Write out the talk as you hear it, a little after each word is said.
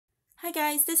Hi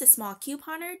guys, this is Small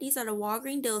Couponer. These are the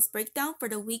Walgreens deals breakdown for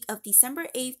the week of December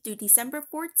 8th through December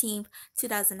 14th,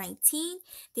 2019.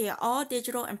 They are all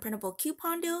digital and printable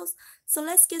coupon deals, so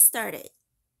let's get started.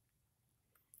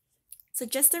 So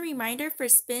just a reminder, for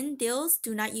spin deals,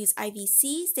 do not use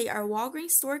IVCs. They are Walgreens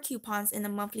store coupons in the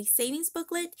monthly savings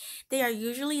booklet. They are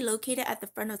usually located at the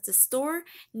front of the store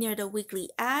near the weekly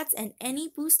ads, and any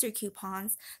booster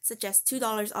coupons such as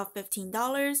 $2 off $15,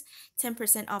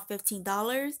 10% off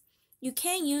 $15. You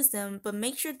can use them, but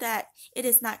make sure that it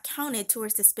is not counted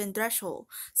towards the spin threshold.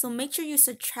 So make sure you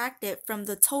subtract it from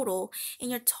the total, and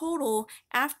your total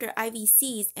after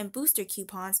IVCs and booster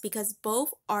coupons, because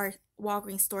both are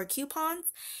Walgreens store coupons,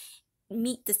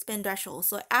 meet the spin threshold.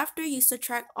 So after you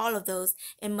subtract all of those,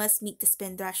 it must meet the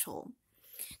spin threshold.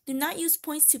 Do not use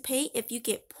points to pay if you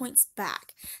get points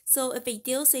back. So if a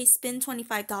deal says spend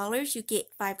 $25, you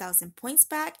get 5,000 points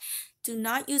back. Do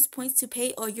not use points to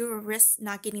pay or you will risk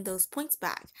not getting those points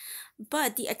back.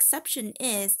 But the exception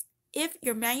is if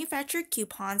your manufactured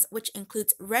coupons, which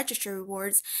includes register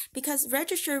rewards, because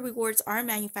register rewards are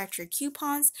manufactured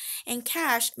coupons and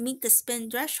cash meet the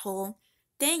spend threshold,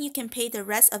 then you can pay the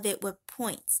rest of it with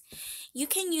points. You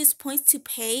can use points to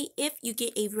pay if you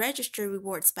get a register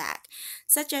rewards back,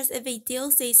 such as if a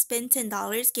deal says spend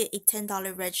 $10, get a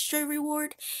 $10 register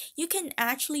reward, you can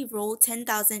actually roll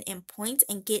 10,000 in points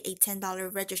and get a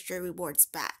 $10 register rewards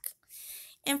back.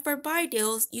 And for buy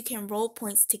deals, you can roll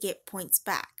points to get points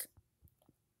back.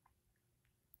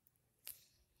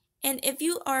 And if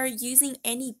you are using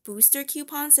any booster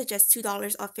coupons such as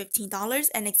 $2 or $15,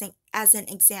 and as an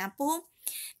example,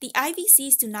 the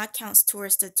IVCs do not count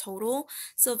towards the total.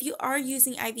 So if you are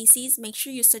using IVCs, make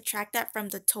sure you subtract that from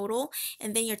the total,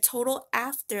 and then your total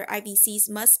after IVCs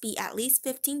must be at least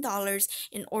 $15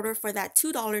 in order for that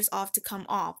 $2 off to come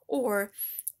off, or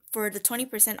for the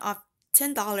 20% off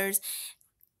 $10.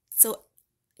 So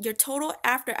your total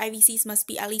after IVCs must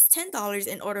be at least $10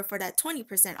 in order for that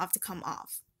 20% off to come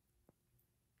off.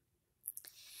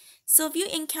 So if you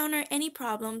encounter any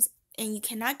problems and you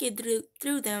cannot get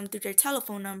through them through their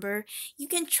telephone number, you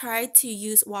can try to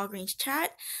use Walgreens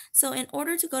chat. So in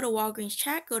order to go to Walgreens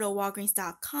chat, go to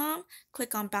walgreens.com,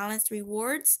 click on Balanced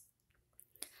Rewards,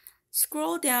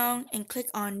 scroll down and click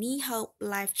on Need Help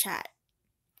Live Chat.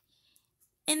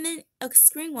 And then a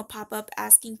screen will pop up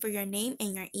asking for your name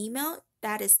and your email.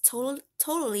 That is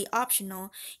totally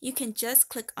optional. You can just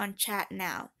click on chat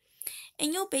now.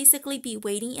 And you'll basically be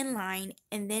waiting in line,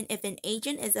 and then if an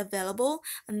agent is available,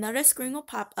 another screen will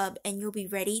pop up and you'll be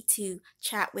ready to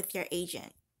chat with your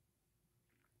agent.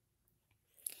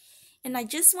 And I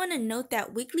just want to note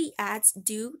that weekly ads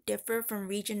do differ from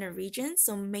region to region,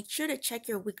 so make sure to check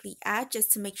your weekly ad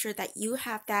just to make sure that you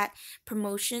have that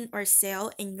promotion or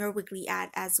sale in your weekly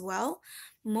ad as well.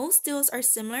 Most deals are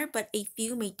similar, but a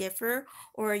few may differ,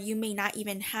 or you may not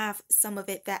even have some of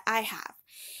it that I have.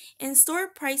 And store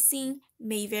pricing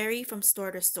may vary from store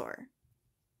to store.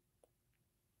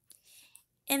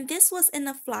 And this was in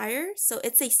a flyer, so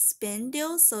it's a spin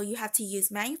deal, so you have to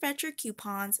use manufacturer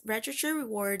coupons, register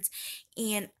rewards,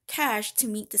 and cash to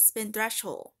meet the spin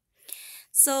threshold.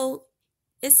 So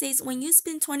it says when you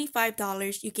spend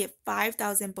 $25, you get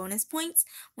 5,000 bonus points.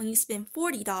 When you spend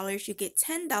 $40, you get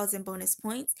 10,000 bonus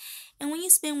points. And when you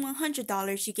spend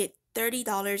 $100, you get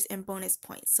 $30 in bonus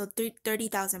points, so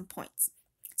 30,000 points.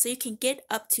 So you can get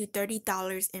up to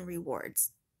 $30 in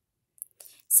rewards.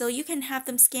 So you can have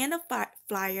them scan a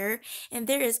flyer, and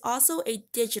there is also a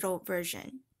digital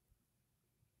version.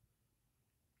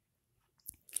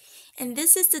 And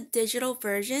this is the digital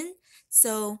version,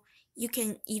 so you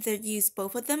can either use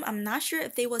both of them. I'm not sure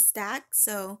if they will stack,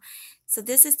 so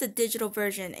this is the digital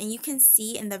version, and you can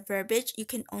see in the verbiage you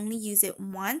can only use it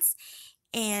once,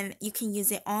 and you can use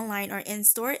it online or in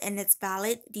store, and it's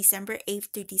valid December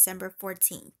 8th through December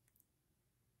 14th.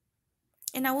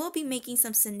 And I will be making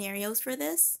some scenarios for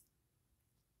this.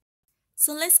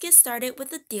 So let's get started with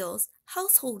the deals,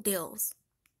 household deals.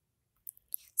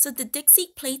 So the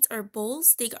Dixie plates or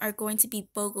bowls, they are going to be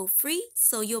BOGO free.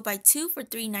 So you'll buy two for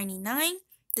 $3.99.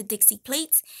 The Dixie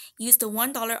plates, use the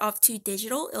 $1 off 2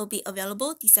 digital. It'll be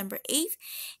available December 8th,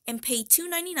 and pay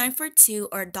 $2.99 for 2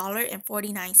 or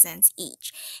 $1.49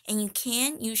 each. And you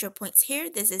can use your points here.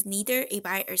 This is neither a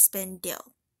buy or spend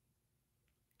deal.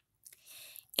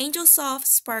 Angel Soft,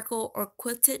 Sparkle, or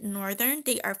Quilted Northern,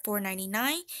 they are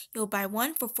 $4.99. You'll buy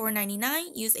one for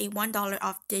 $4.99. Use a $1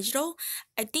 off digital.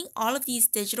 I think all of these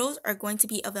digitals are going to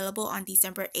be available on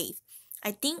December 8th.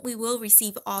 I think we will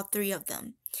receive all 3 of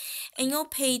them. And you'll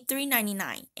pay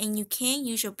 $3.99. And you can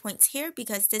use your points here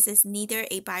because this is neither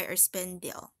a buy or spend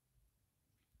deal.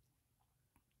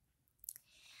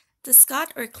 The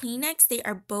Scott or Kleenex, they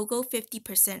are BOGO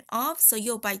 50% off, so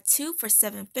you'll buy two for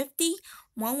 $7.50.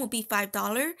 One will be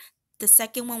 $5. The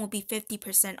second one will be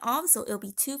 50% off, so it'll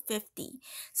be $2.50.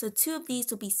 So two of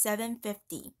these will be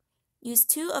 $7.50. Use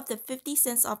two of the 50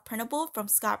 cents off printable from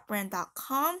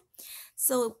scottbrand.com.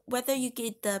 So whether you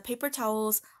get the paper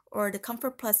towels or the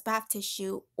Comfort Plus bath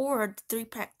tissue or the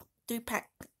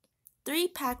three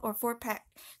pack or 4-pack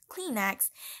Kleenex,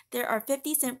 there are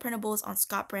 50-cent printables on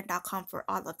scottbrand.com for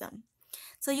all of them.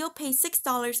 So you'll pay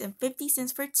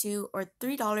 $6.50 for two or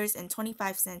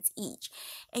 $3.25 each.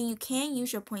 And you can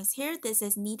use your points here. This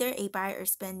is neither a buy or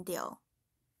spend deal.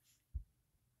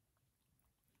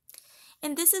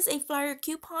 And this is a flyer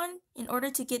coupon in order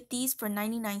to get these for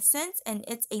 99 cents, and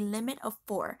it's a limit of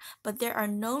 4. But there are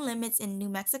no limits in New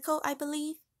Mexico, I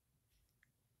believe.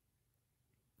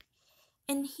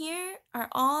 And here are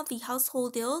all the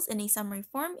household deals in a summary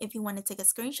form. If you want to take a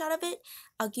screenshot of it,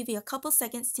 I'll give you a couple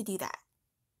seconds to do that.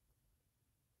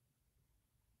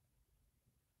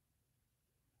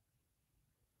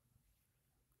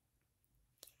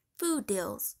 Food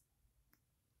deals.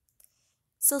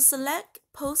 So select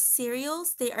Post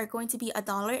cereals, they are going to be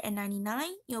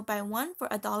 $1.99. You'll buy one for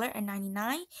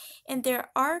 $1.99. And there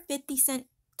are 50-cent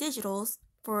digitals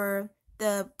for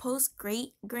the Post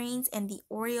Great Grains and the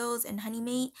Oreos and Honey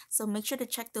Made. So make sure to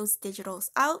check those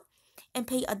digitals out and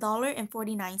pay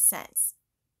 $1.49.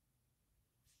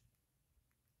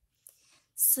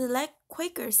 Select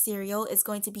Quaker cereal is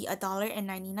going to be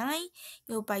 $1.99.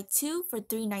 You'll buy two for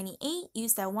 $3.98.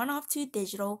 Use that 1 off 2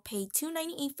 digital. Pay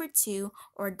 $2.98 for two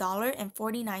or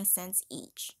 $1.49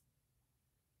 each.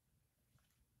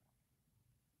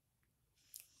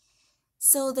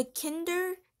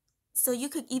 So you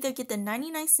could either get the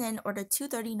 99-cent or the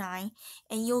 $2.39,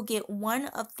 and you'll get one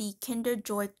of the Kinder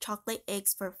Joy chocolate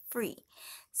eggs for free.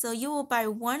 So you will buy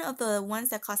one of the ones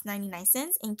that cost 99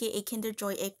 cents and get a Kinder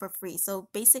Joy egg for free. So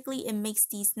basically it makes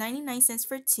these 99 cents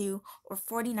for two or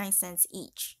 49 cents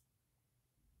each.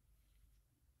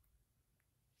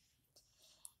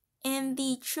 And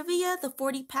the trivia, the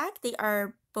 40 pack, they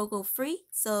are BOGO free.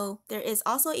 So there is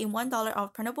also a $1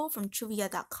 off printable from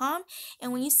trivia.com.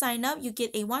 And when you sign up, you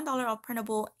get a $1 off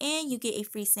printable and you get a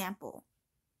free sample.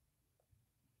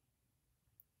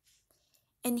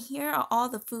 And here are all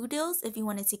the food deals. If you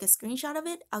want to take a screenshot of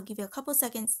it, I'll give you a couple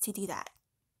seconds to do that.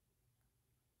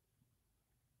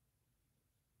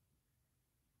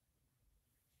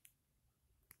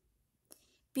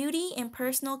 Beauty and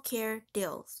personal care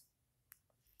deals.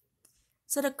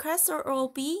 So the Crest or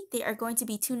Oral-B, they are going to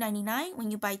be $2.99. When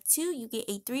you buy two, you get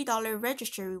a $3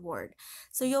 registry reward.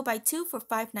 So you'll buy two for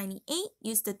 $5.98.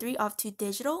 Use the 3 off 2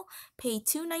 digital, pay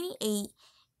 $2.98,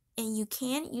 and you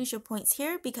can use your points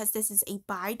here because this is a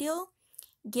buy deal.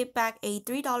 Get back a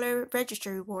 $3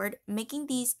 registry reward, making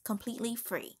these completely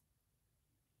free.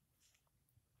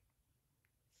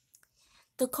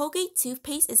 The Colgate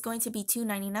toothpaste is going to be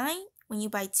 $2.99. When you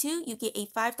buy two, you get a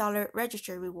 $5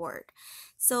 registry reward.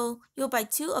 So you'll buy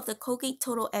two of the Colgate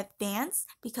Total Advanced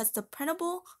because the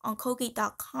printable on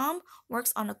Colgate.com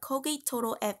works on a Colgate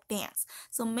Total Advanced.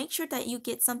 So make sure that you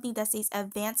get something that says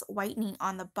Advanced Whitening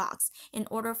on the box in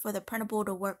order for the printable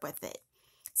to work with it.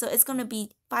 So it's going to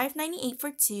be $5.98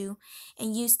 for two,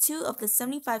 and use two of the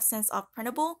 75 cents off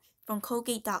printable from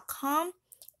Colgate.com.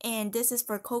 And this is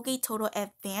for Colgate Total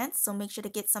Advanced, so make sure to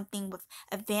get something with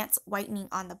advanced whitening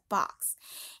on the box.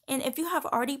 And if you have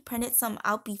already printed some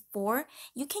out before,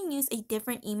 you can use a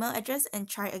different email address and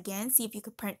try again, see if you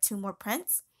could print 2 more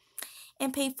prints.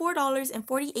 And pay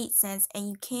 $4.48, and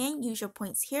you can use your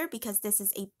points here because this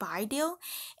is a buy deal,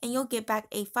 and you'll get back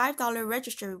a $5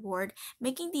 registry reward,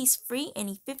 making these free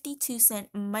and a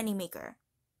 52-cent moneymaker.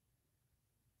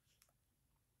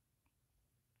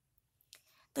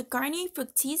 The Garnier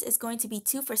Fructis is going to be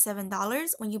 2 for $7.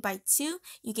 When you buy two,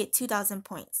 you get 2,000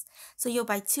 points. So you'll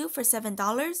buy two for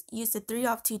 $7, use the 3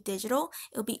 off 2 digital.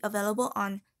 It'll be available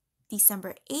on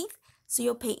December 8th. So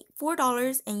you'll pay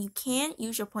 $4 and you can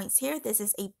use your points here. This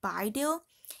is a buy deal.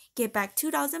 Get back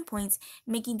 2,000 points,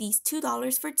 making these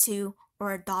 $2 for two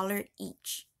or $1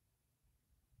 each.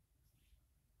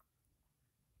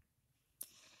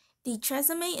 The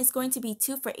Tresemme is going to be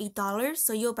 2 for $8,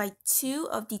 so you'll buy 2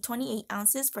 of the 28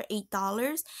 ounces for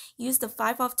 $8. Use the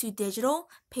 5 off 2 digital,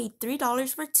 pay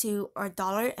 $3 for 2 or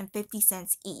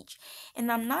 $1.50 each.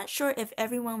 And I'm not sure if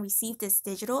everyone received this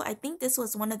digital. I think this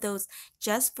was one of those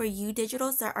just for you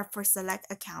digitals that are for select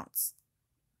accounts.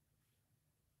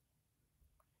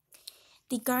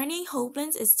 The Garnier Whole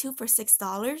Blends is 2 for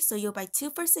 $6, so you'll buy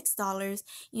 2 for $6.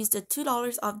 Use the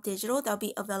 $2 off digital that'll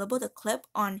be available to clip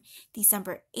on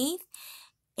December 8th.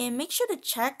 And make sure to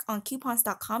check on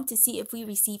coupons.com to see if we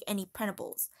receive any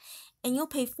printables. And you'll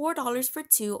pay $4 for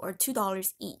two or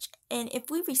 $2 each. And if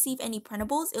we receive any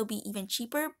printables, it'll be even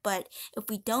cheaper, but if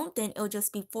we don't, then it'll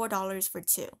just be $4 for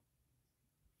two.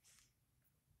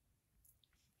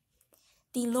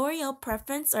 The L'Oreal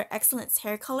Preference or Excellence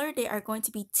Hair Color, they are going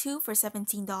to be 2 for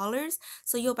 $17.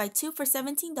 So you'll buy 2 for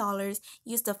 $17,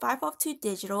 use the 5 off 2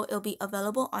 digital, it'll be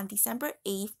available on December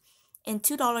 8th, and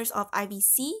 $2 off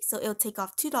IVC, so it'll take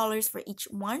off $2 for each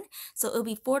one, so it'll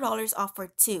be $4 off for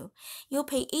two. You'll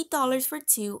pay $8 for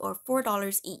two or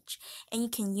 $4 each, and you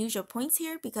can use your points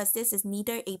here because this is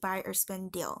neither a buy or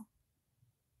spend deal.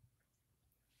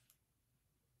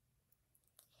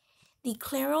 The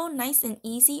Claro Nice and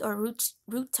Easy or Root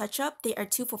Touch-Up, they are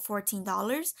 2 for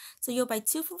 $14. So you'll buy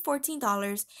 2 for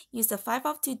 $14, use the 5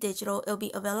 off 2 digital, it'll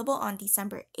be available on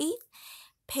December 8th.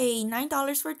 Pay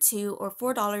 $9 for two or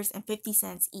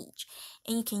 $4.50 each.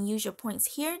 And you can use your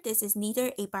points here. This is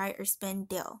neither a buy or spend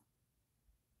deal.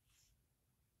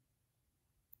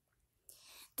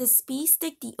 The Speed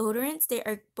Stick deodorants, they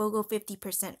are BOGO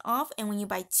 50% off, and when you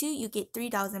buy two, you get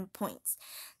 3,000 points.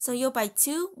 So you'll buy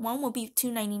two, one will be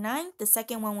 $2.99, the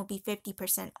second one will be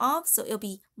 50% off, so it'll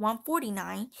be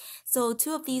 $149. So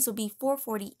two of these will be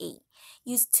 $448.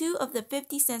 Use two of the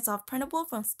 50 cents off printable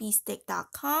from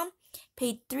speedstick.com.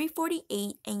 Paid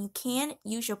 $348, and you can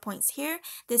use your points here.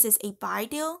 This is a buy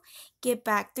deal. Get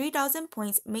back 3,000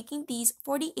 points, making these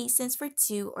 48 cents for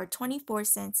two or 24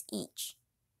 cents each.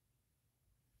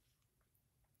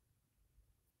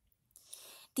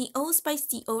 The Old Spice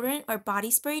deodorant or body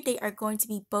spray, they are going to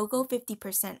be BOGO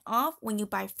 50% off. When you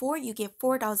buy four, you get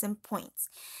 4,000 points.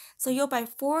 So you'll buy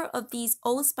four of these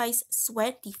Old Spice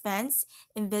Sweat Defense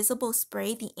Invisible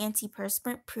Spray, the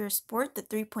Antiperspirant Pure Sport, the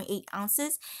 3.8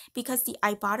 ounces, because the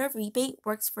Ibotta rebate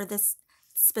works for this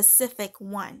specific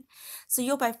one. So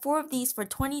you'll buy four of these for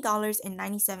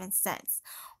 $20.97.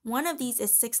 One of these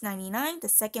is $6.99. The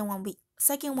second one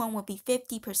will be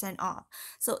 50% off.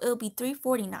 So it'll be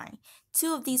 $3.49.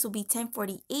 Two of these will be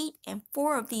 $10.48 and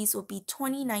four of these will be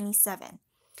 $20.97.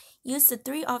 Use the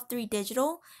 3 off 3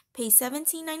 digital, pay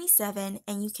 $17.97,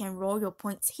 and you can roll your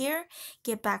points here,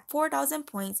 get back 4,000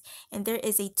 points, and there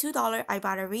is a $2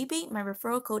 Ibotta rebate. My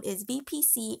referral code is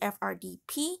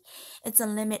vpcfrdp. It's a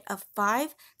limit of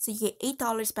 5, so you get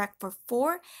 $8 back for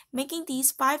 4, making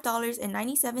these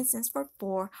 $5.97 for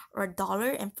 4 or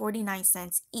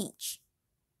 $1.49 each.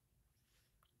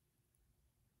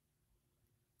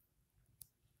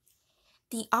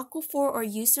 The Aquaphor or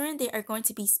Eucerin, they are going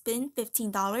to be spend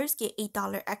 $15, get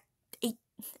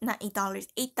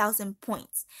 $8,000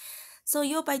 points. So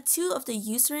you'll buy two of the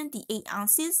Eucerin, the 8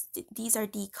 ounces. These are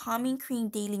the Calming Cream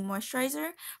Daily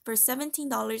Moisturizer for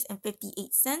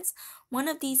 $17.58. One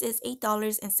of these is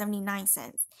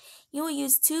 $8.79. You will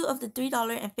use two of the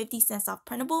 $3.50 off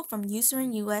printable from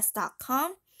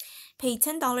EucerinUS.com. Pay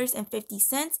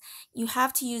 $10.50. You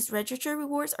have to use register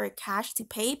rewards or cash to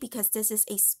pay because this is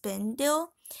a spend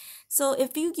deal. So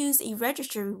if you use a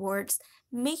register rewards,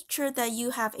 make sure that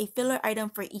you have a filler item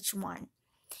for each one.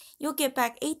 You'll get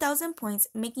back 8,000 points,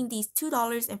 making these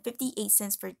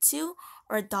 $2.58 for two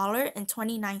or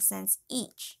 $1.29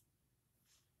 each.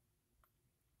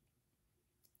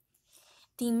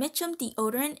 The Mitchum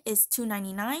deodorant is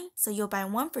 $2.99, so you'll buy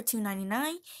one for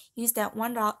 $2.99, use that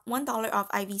 $1 off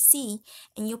IVC,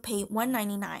 and you'll pay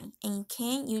 $1.99. And you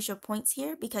can use your points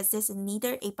here because this is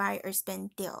neither a buy or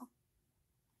spend deal.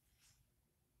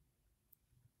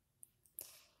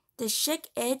 The Chic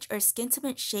Edge or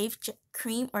Skintimate Shave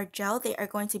Cream or Gel, they are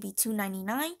going to be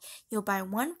 $2.99. You'll buy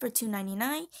one for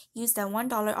 $2.99. Use that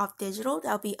 $1 off digital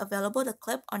that will be available to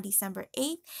clip on December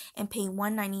 8th and pay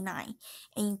 $1.99.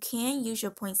 And you can use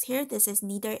your points here. This is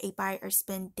neither a buy or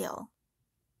spend deal.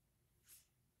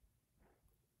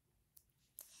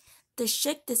 The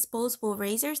Chic disposable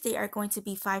razors, they are going to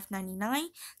be $5.99.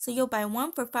 So you'll buy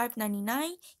one for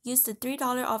 $5.99, use the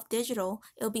 $3 off digital.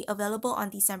 It'll be available on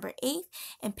December 8th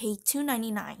and pay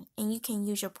 $2.99. And you can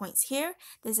use your points here.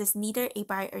 This is neither a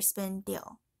buy or spend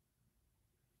deal.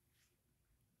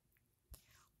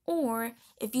 Or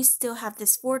if you still have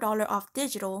this $4 off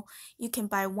digital, you can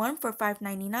buy one for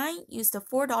 $5.99, use the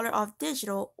 $4 off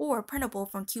digital or printable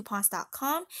from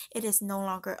coupons.com. It is no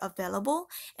longer available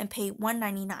and pay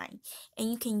 $1.99.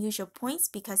 And you can use your points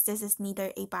because this is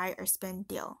neither a buy or spend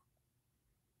deal.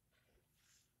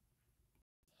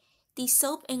 The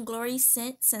Soap and Glory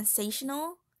Scent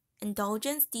Sensational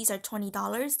Indulgence, these are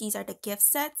 $20. These are the gift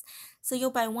sets. So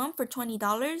you'll buy one for $20,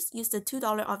 use the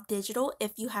 $2 off digital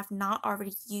if you have not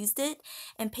already used it,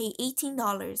 and pay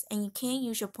 $18. And you can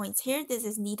use your points here. This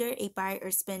is neither a buy or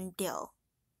spend deal.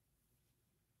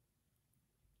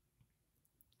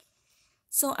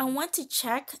 So I want to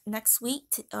check next week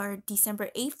or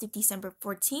December 8th to December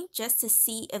 14th just to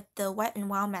see if the Wet n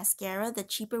Wild mascara, the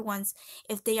cheaper ones,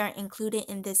 if they are included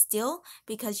in this deal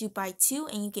because you buy two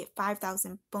and you get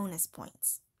 5,000 bonus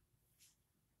points.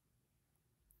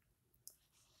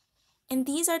 And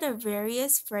these are the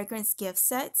various fragrance gift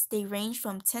sets. They range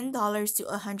from $10 to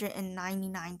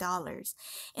 $199.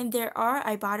 And there are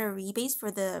Ibotta rebates for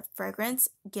the fragrance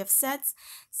gift sets.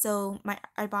 So my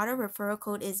Ibotta referral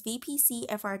code is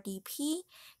vpcfrdp.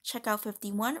 Checkout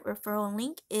 51. Referral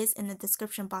link is in the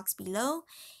description box below.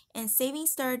 And Saving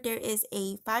Star, there is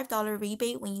a $5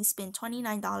 rebate when you spend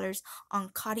 $29 on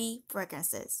Coty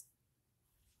fragrances.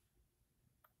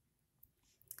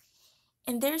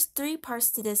 And there's three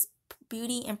parts to this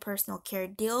beauty and personal care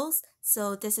deals.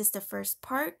 So this is the first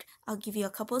part. I'll give you a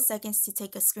couple of seconds to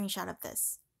take a screenshot of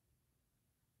this.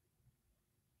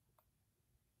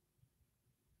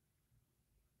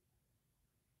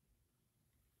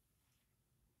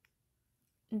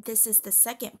 This is the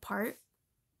second part.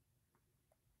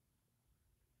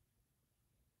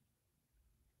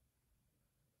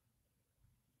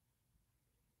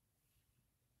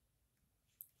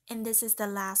 And this is the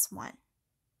last one.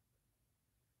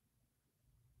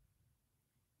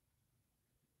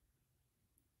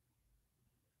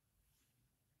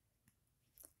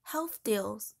 Health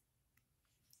deals.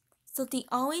 So the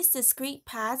Always Discreet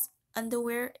pads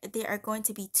underwear, they are going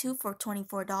to be 2 for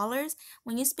 $24.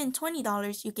 When you spend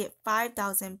 $20, you get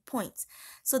 5,000 points.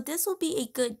 So this will be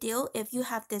a good deal if you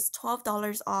have this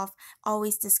 $12 off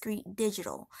Always Discreet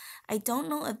digital. I don't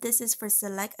know if this is for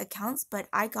select accounts, but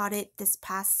I got it this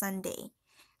past Sunday.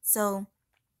 So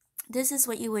this is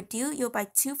what you would do. You'll buy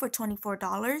two for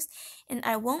 $24, and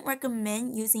I won't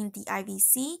recommend using the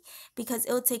IVC because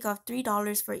it'll take off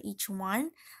 $3 for each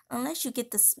one unless you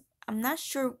get this. I'm not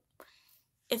sure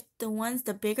if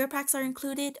the bigger packs are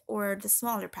included or the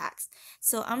smaller packs.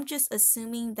 So I'm just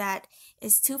assuming that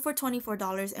it's two for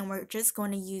 $24 and we're just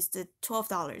going to use the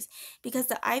 $12 because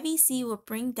the IVC will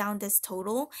bring down this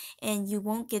total and you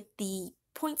won't get the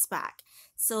points back.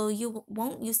 So you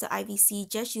won't use the IVC,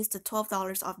 just use the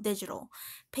 $12 off digital.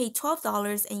 Pay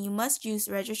 $12 and you must use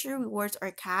register rewards or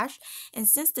cash. And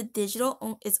since the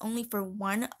digital is only for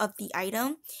one of the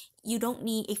item, you don't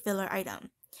need a filler item.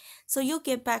 So you'll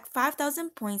get back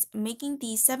 5,000 points, making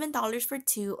these $7 for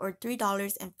two or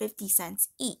 $3.50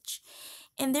 each.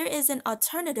 And there is an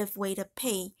alternative way to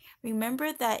pay.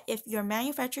 Remember that if your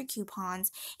manufacturer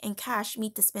coupons and cash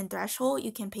meet the spend threshold,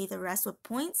 you can pay the rest with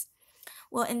points.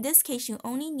 Well, in this case, you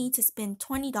only need to spend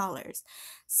 $20.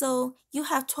 So you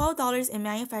have $12 in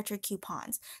manufacturer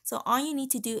coupons. So all you need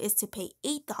to do is to pay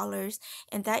 $8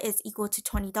 and that is equal to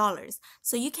 $20.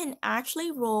 So you can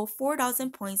actually roll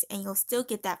 4,000 points and you'll still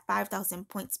get that 5,000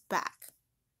 points back.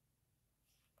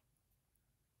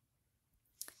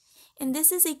 And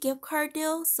this is a gift card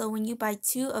deal. So when you buy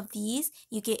two of these,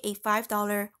 you get a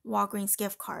 $5 Walgreens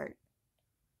gift card.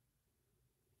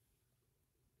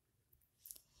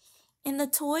 In the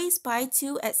toys, buy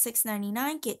two at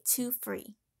 $6.99, get two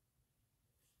free.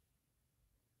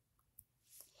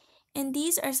 And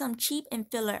these are some cheap and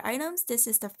filler items. This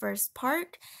is the first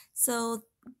part. So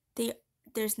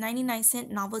there's 99-cent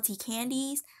novelty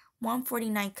candies,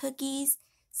 149 cookies,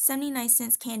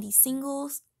 79-cent candy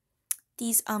singles.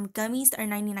 These gummies are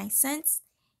 99 cents.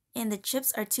 And the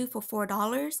chips are 2 for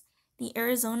 $4. The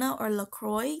Arizona or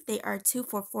LaCroix, they are 2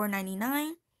 for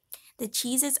 $4.99. The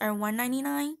cheeses are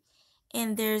 $1.99.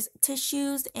 And there's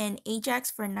tissues and Ajax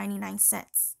for 99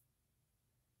 cents.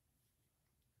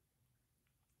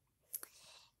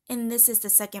 And this is the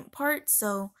second part.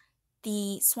 So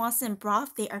the Swanson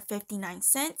broth, they are 59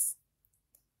 cents.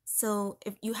 So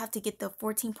if you have to get the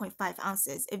 14.5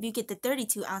 ounces, if you get the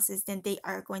 32 ounces, then they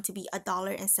are going to be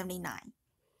 $1.79.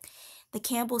 The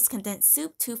Campbell's condensed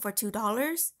soup, 2 for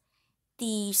 $2.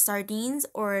 The sardines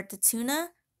or the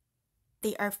tuna,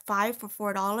 they are 5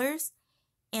 for $4.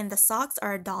 And the socks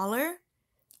are $1.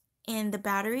 And the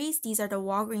batteries, these are the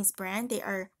Walgreens brand, they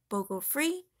are BOGO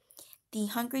free. The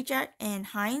Hungry Jack and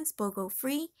Heinz, BOGO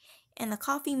free. And the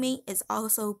Coffee Mate is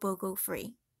also BOGO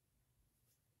free.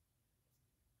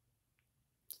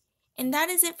 And that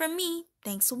is it from me.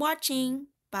 Thanks for watching.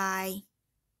 Bye.